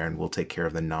software in there and we'll take care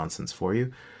of the nonsense for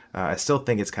you. I still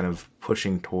think it's kind of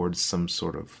pushing towards some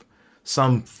sort of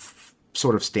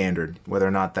standard, whether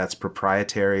or not that's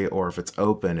proprietary or if it's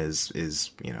open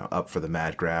is up for the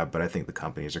mad grab. But I think the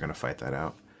companies are going to fight that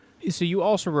out. So you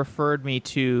also referred me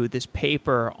to this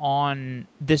paper on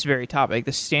this very topic,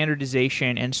 the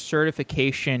standardization and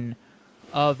certification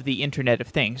of the Internet of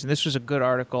Things. And this was a good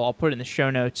article. I'll put it in the show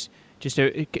notes.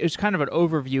 It was kind of an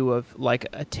overview of like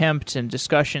attempts and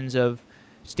discussions of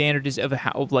standard is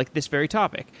of like this very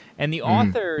topic. And the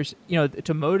authors,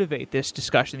 to motivate this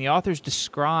discussion, the authors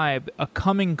describe a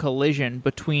coming collision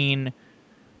between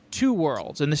two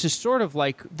worlds, and this is sort of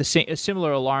like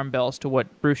similar alarm bells to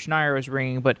what Bruce Schneier was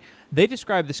ringing, but they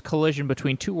describe this collision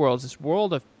between two worlds, this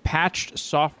world of patched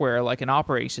software like an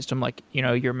operating system, like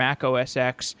your Mac OS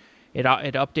X, it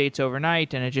updates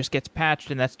overnight and it just gets patched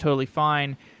and that's totally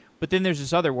fine. But then there's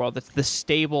this other world that's the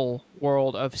stable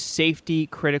world of safety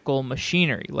critical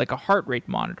machinery, like a heart rate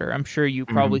monitor. I'm sure you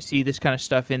probably see this kind of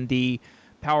stuff in the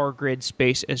power grid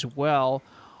space as well.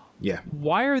 Yeah.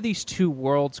 Why are these two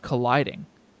worlds colliding?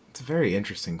 It's a very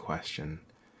interesting question.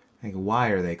 Like, why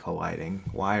are they colliding?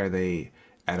 Why are they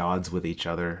at odds with each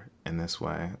other in this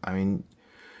way? I mean,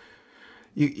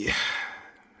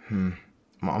 I'm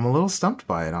a little stumped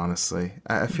by it, honestly.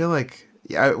 I feel like,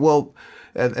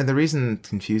 and the reason it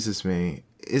confuses me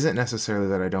isn't necessarily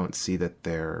that I don't see that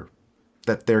there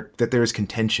is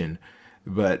contention,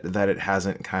 but that it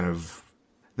hasn't kind of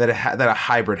that a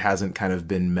hybrid hasn't kind of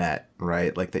been met,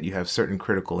 right? Like that you have certain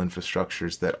critical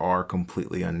infrastructures that are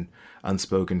completely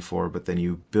unspoken for, but then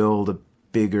you build a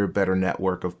bigger, better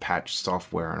network of patched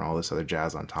software and all this other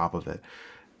jazz on top of it.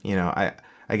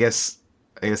 I guess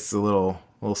the little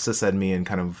sysadmin and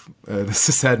kind of the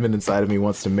sysadmin inside of me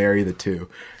wants to marry the two,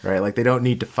 right? Like they don't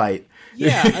need to fight.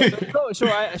 Yeah. So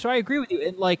I agree with you.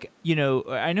 And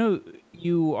I know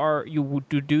you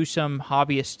do some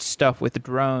hobbyist stuff with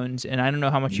drones, and I don't know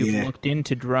how much you've looked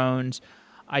into drones.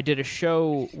 I did a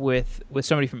show with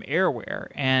somebody from Airware,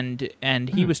 and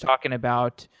he was talking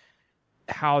about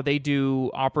how they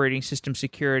do operating system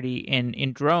security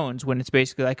in drones, when it's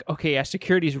basically like, okay, yeah,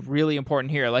 security is really important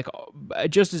here, like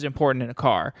just as important in a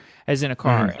car as in a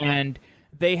car. And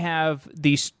they have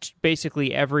these,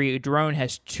 basically every drone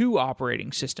has two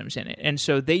operating systems in it. And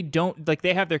so they don't, like,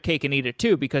 they have their cake and eat it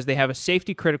too, because they have a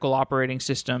safety critical operating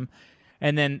system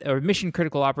and then a mission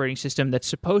critical operating system that's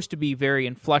supposed to be very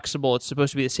inflexible. It's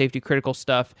supposed to be the safety critical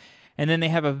stuff. And then they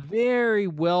have a very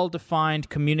well-defined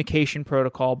communication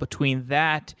protocol between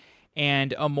that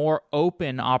and a more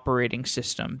open operating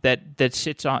system that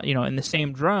sits on, in the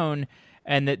same drone,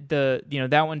 and that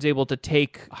that one's able to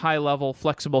take high-level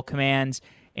flexible commands,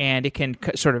 and it can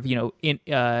sort of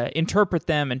interpret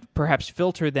them and perhaps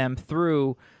filter them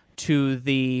through to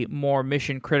the more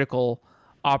mission-critical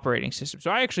operating system.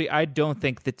 So I don't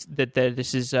think that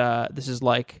this is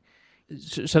like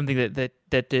something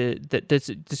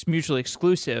that's mutually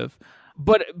exclusive.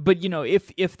 But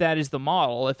if that is the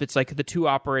model, if it's like the two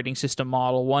operating system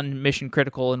model, one mission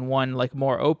critical and one like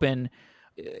more open,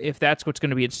 if that's what's going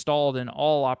to be installed in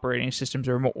all operating systems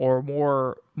or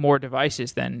more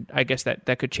devices, then I guess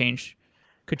that could change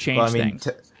things.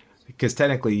 Because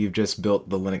technically you've just built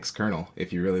the Linux kernel.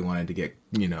 If you really wanted to get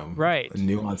right,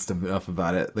 nuanced enough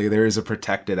about it, like, there is a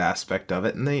protected aspect of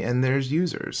it, and there's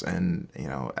users, and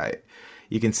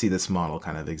you can see this model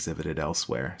kind of exhibited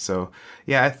elsewhere. So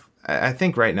yeah, I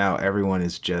think right now everyone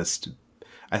is just,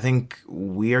 I think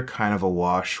we are kind of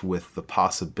awash with the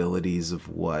possibilities of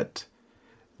what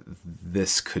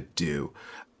this could do.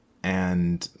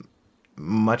 And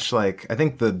much like, I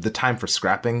think the time for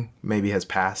scrapping maybe has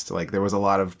passed. Like, there was a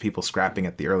lot of people scrapping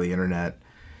at the early internet,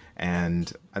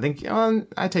 and I think,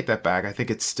 I take that back. I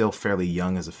think it's still fairly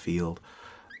young as a field,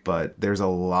 but there's a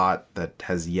lot that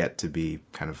has yet to be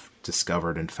kind of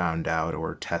discovered and found out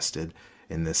or tested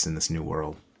in this new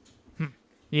world.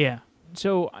 Yeah.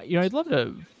 So, I'd love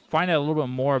to find out a little bit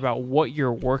more about what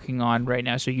you're working on right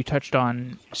now. So you touched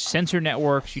on sensor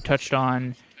networks, you touched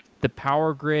on the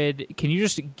power grid. Can you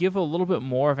just give a little bit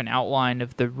more of an outline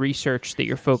of the research that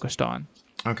you're focused on?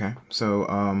 Okay.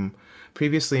 So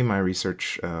previously my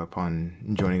research upon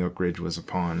joining Oak Ridge was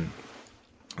upon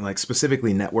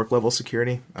specifically network level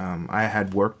security. I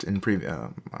had worked in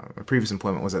previous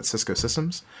employment was at Cisco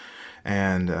Systems.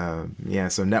 And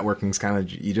so networking's kind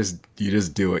of, you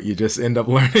just do it. You just end up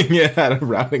learning it at a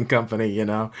routing company,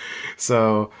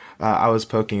 So I was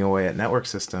poking away at network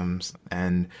systems,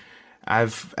 and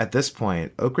at this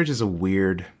point, Oak Ridge is a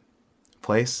weird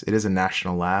place. It is a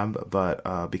national lab,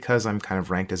 but because I'm kind of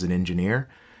ranked as an engineer,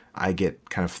 I get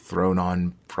kind of thrown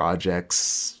on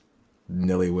projects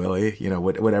nilly-willy,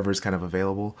 whatever's kind of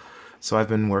available. So I've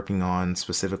been working on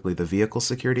specifically the vehicle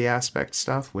security aspect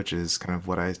stuff, which is kind of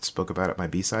what I spoke about at my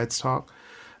B-Sides talk.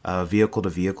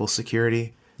 Vehicle-to-vehicle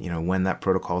security, when that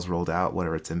protocol's rolled out, what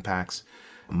are its impacts.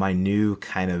 My new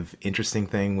kind of interesting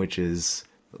thing, which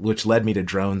led me to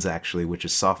drones, actually, which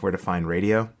is software-defined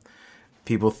radio.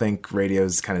 People think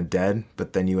radio's kind of dead,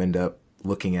 but then you end up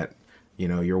looking at,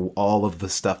 your all of the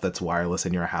stuff that's wireless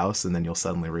in your house, and then you'll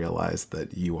suddenly realize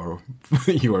that you are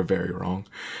you are very wrong.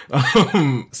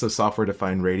 So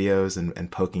software-defined radios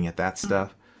and poking at that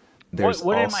stuff.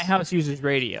 What in my house uses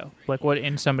radio? Like what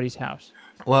in somebody's house?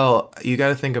 Well, you got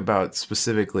to think about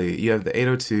specifically. You have the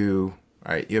 802,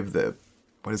 right? You have the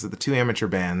the two amateur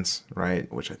bands,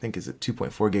 right? Which I think is at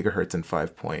 2.4 gigahertz and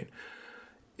 5.8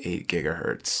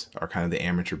 gigahertz are kind of the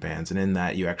amateur bands, and in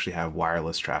that you actually have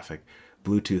wireless traffic.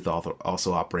 Bluetooth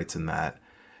also operates in that.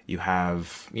 You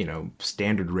have,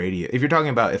 standard radio. If you're talking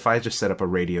about if I just set up a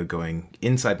radio going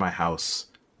inside my house,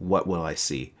 what will I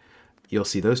see? You'll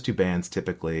see those two bands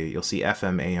typically. You'll see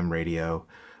FM, AM radio.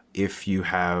 If you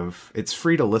have, it's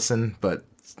free to listen, but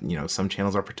some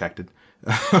channels are protected.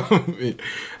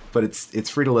 But it's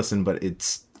free to listen, but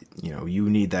it's you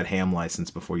need that ham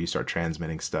license before you start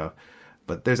transmitting stuff.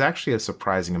 But there's actually a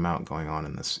surprising amount going on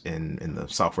in this in the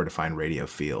software-defined radio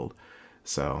field.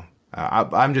 So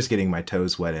I'm just getting my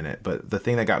toes wet in it. But the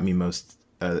thing that got me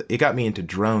it got me into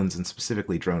drones, and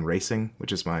specifically drone racing,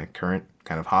 which is my current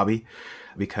kind of hobby,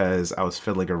 because I was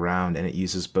fiddling around, and it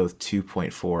uses both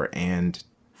 2.4 and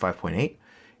 5.8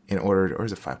 or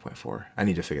is it 5.4? I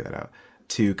need to figure that out,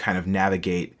 to kind of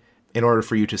navigate in order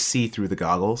for you to see through the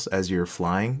goggles as you're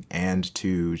flying and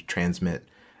to transmit,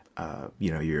 give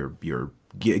your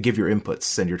inputs,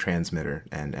 send your transmitter,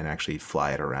 and actually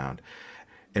fly it around.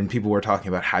 And people were talking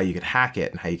about how you could hack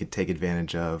it and how you could take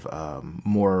advantage of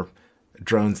more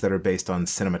drones that are based on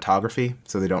cinematography.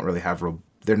 So they don't really have,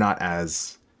 they're not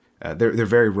as, they're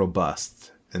very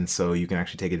robust. And so you can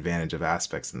actually take advantage of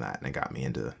aspects in that. And it got me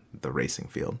into the racing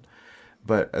field.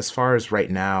 But as far as right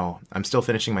now, I'm still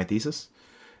finishing my thesis,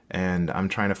 and I'm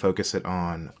trying to focus it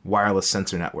on wireless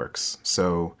sensor networks.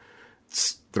 So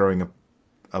it's throwing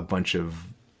a bunch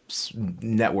of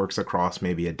networks across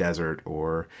maybe a desert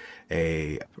or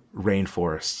a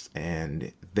rainforest,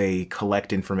 and they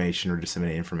collect information or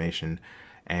disseminate information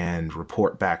and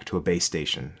report back to a base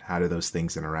station. How do those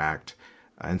things interact?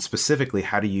 And specifically,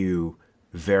 how do you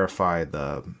verify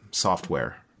the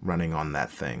software running on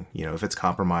that thing? If it's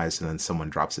compromised and then someone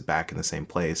drops it back in the same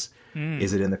place,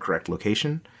 is it in the correct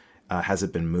location? Has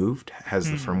it been moved? Has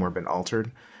the firmware been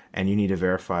altered? And you need to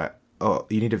verify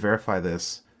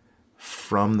this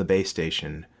from the base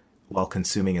station while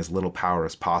consuming as little power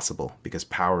as possible, because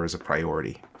power is a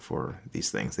priority for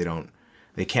these things.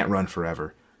 They can't run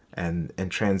forever, and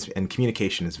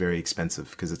communication is very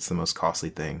expensive because it's the most costly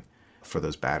thing for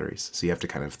those batteries. So you have to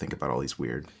kind of think about all these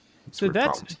weird. So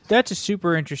that's a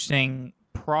super interesting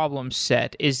problem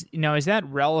set. Is that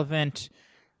relevant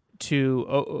to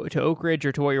Oak Ridge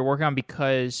or to what you're working on?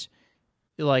 Because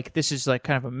this is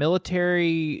kind of a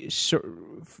military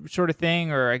sort of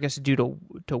thing, or I guess due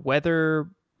to weather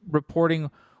reporting.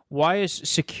 Why is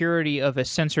security of a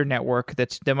sensor network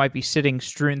that might be sitting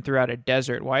strewn throughout a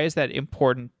desert? Why is that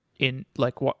important?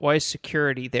 Why is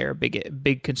security there a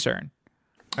big concern?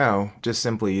 Oh, just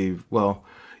simply, well,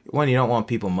 one, you don't want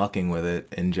people mucking with it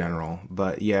in general,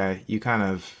 but yeah, you kind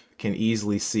of can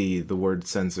easily see the word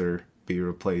sensor be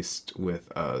replaced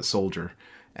with soldier,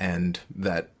 and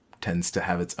that tends to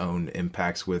have its own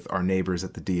impacts with our neighbors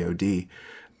at the DoD.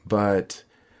 But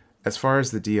as far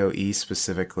as the DOE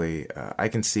specifically, I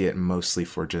can see it mostly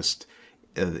for just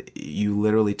you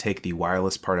literally take the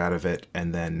wireless part out of it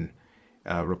and then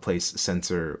replace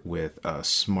sensor with a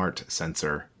smart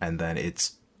sensor, and then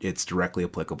it's directly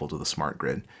applicable to the smart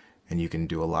grid, and you can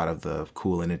do a lot of the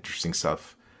cool and interesting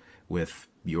stuff with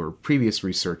your previous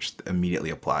research that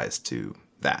immediately applies to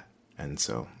that. And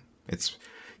so it's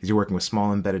because you're working with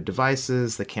small embedded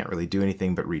devices that can't really do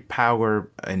anything but read power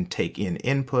and take in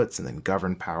inputs and then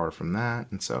govern power from that.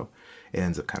 And so it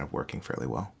ends up kind of working fairly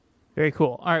well. Very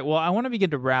cool. All right. Well, I want to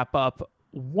begin to wrap up.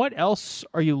 What else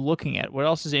are you looking at? What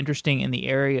else is interesting in the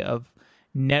area of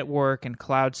network and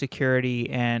cloud security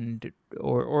and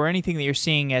or anything that you're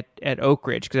seeing at Oak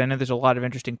Ridge? Because I know there's a lot of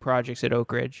interesting projects at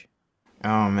Oak Ridge.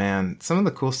 Oh, man. Some of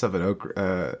the cool stuff at Oak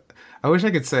I wish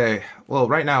I could say, well,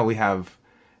 right now we have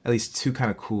at least two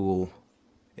kind of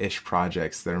cool-ish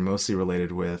projects that are mostly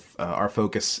related with, our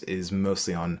focus is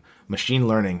mostly on machine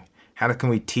learning. How can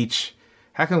we teach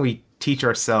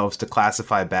ourselves to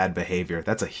classify bad behavior?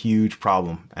 That's a huge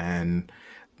problem, and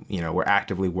we're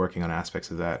actively working on aspects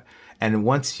of that. And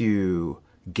once you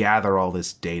gather all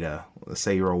this data, let's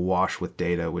say you're awash with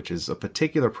data, which is a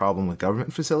particular problem with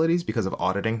government facilities because of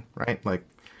auditing, right? Like,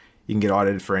 you can get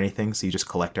audited for anything, so you just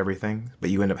collect everything, but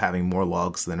you end up having more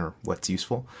logs than are what's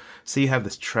useful. So you have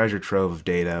this treasure trove of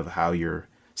data of how your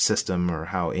system or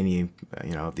how any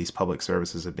of these public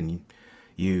services have been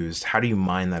used. How do you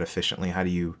mine that efficiently? How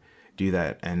do you do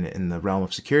that? And in the realm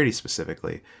of security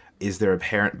specifically, is there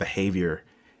apparent behavior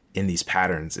in these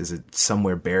patterns? Is it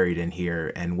somewhere buried in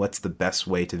here? And what's the best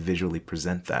way to visually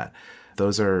present that?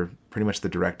 Those are pretty much the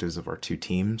directives of our two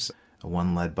teams,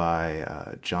 one led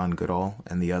by John Goodall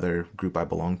and the other group I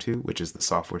belong to, which is the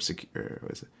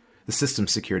the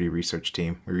Systems Security Research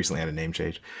Team. We recently had a name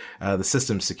change. The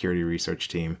Systems Security Research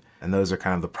Team. And those are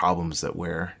kind of the problems that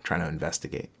we're trying to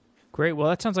investigate. Great. Well,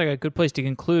 that sounds like a good place to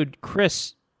conclude.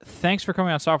 Chris, thanks for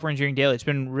coming on Software Engineering Daily. It's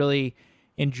been really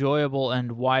enjoyable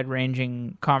and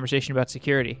wide-ranging conversation about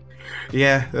security.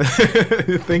 Yeah.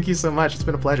 Thank you so much. It's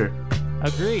been a pleasure.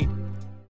 Agreed.